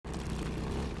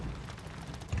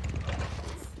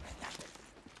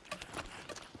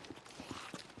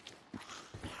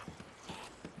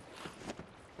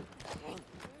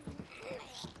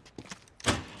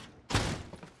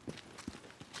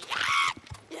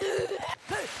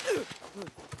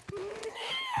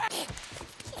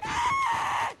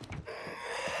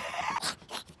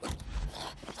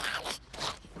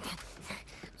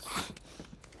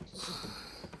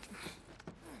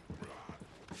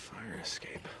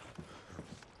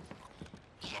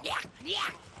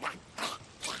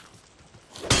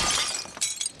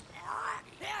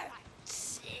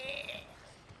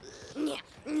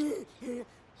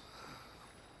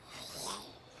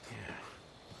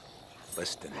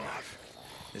Liston enough.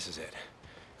 This is it.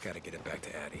 Gotta get it back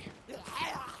to Addie.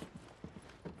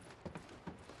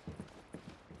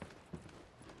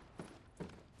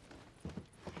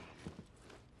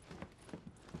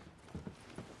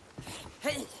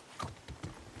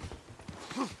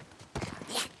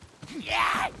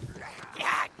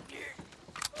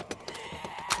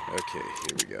 Okay,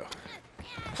 here we go.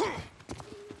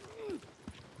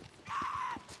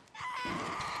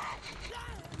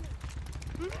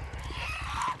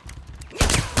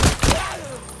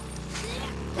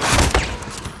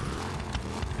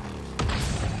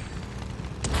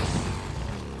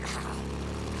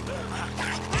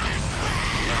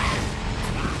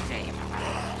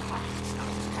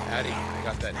 Addie, I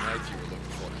got that knife you were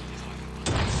looking for.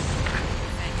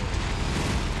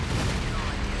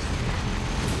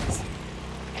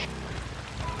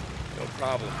 No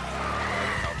problem.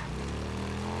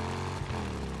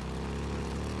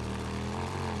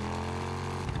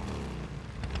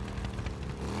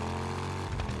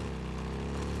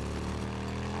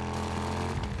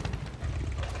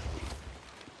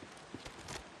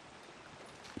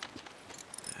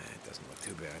 It doesn't look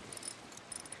too bad.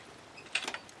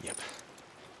 Yep.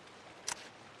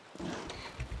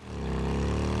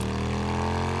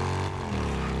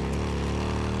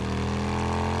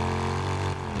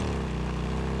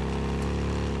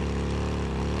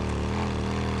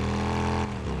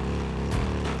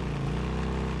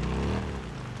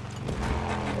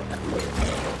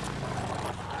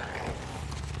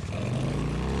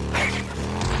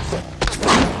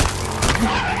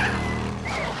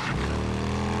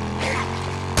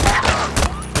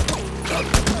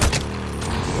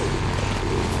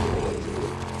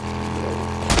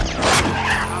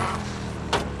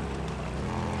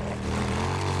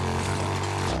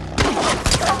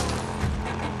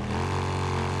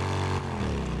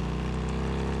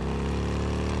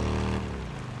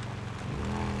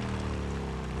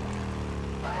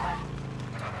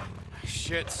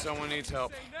 Shit, someone needs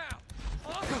help.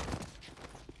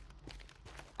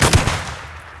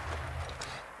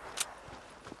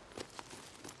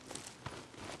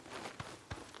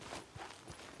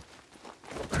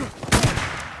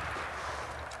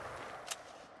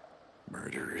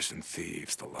 Murderers and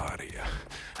thieves, the lot of you.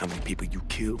 How many people you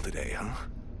killed today, huh?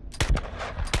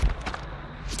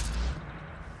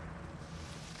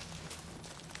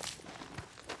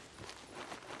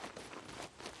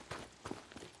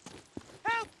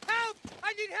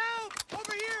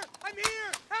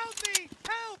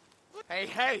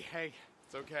 Hey,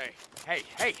 it's okay.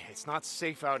 Hey, it's not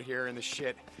safe out here in the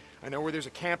shit. I know where there's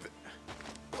a camp that...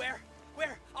 Where?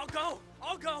 I'll go!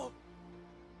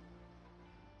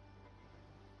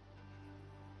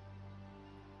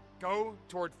 Go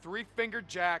toward Three-Fingered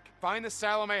Jack, find the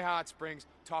Salome Hot Springs,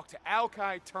 talk to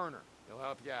Alki Turner. He'll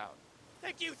help you out.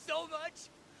 Thank you so much!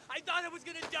 I thought I was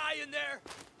gonna die in there!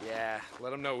 Yeah,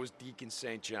 let them know it was Deacon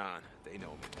St. John. They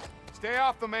know me. Stay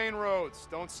off the main roads.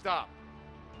 Don't stop.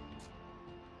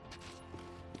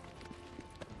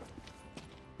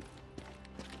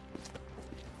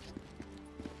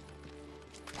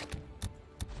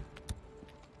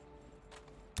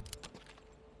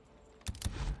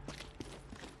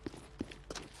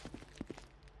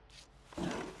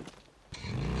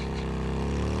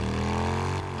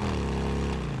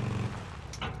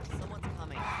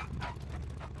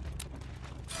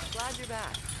 Glad you're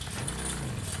back.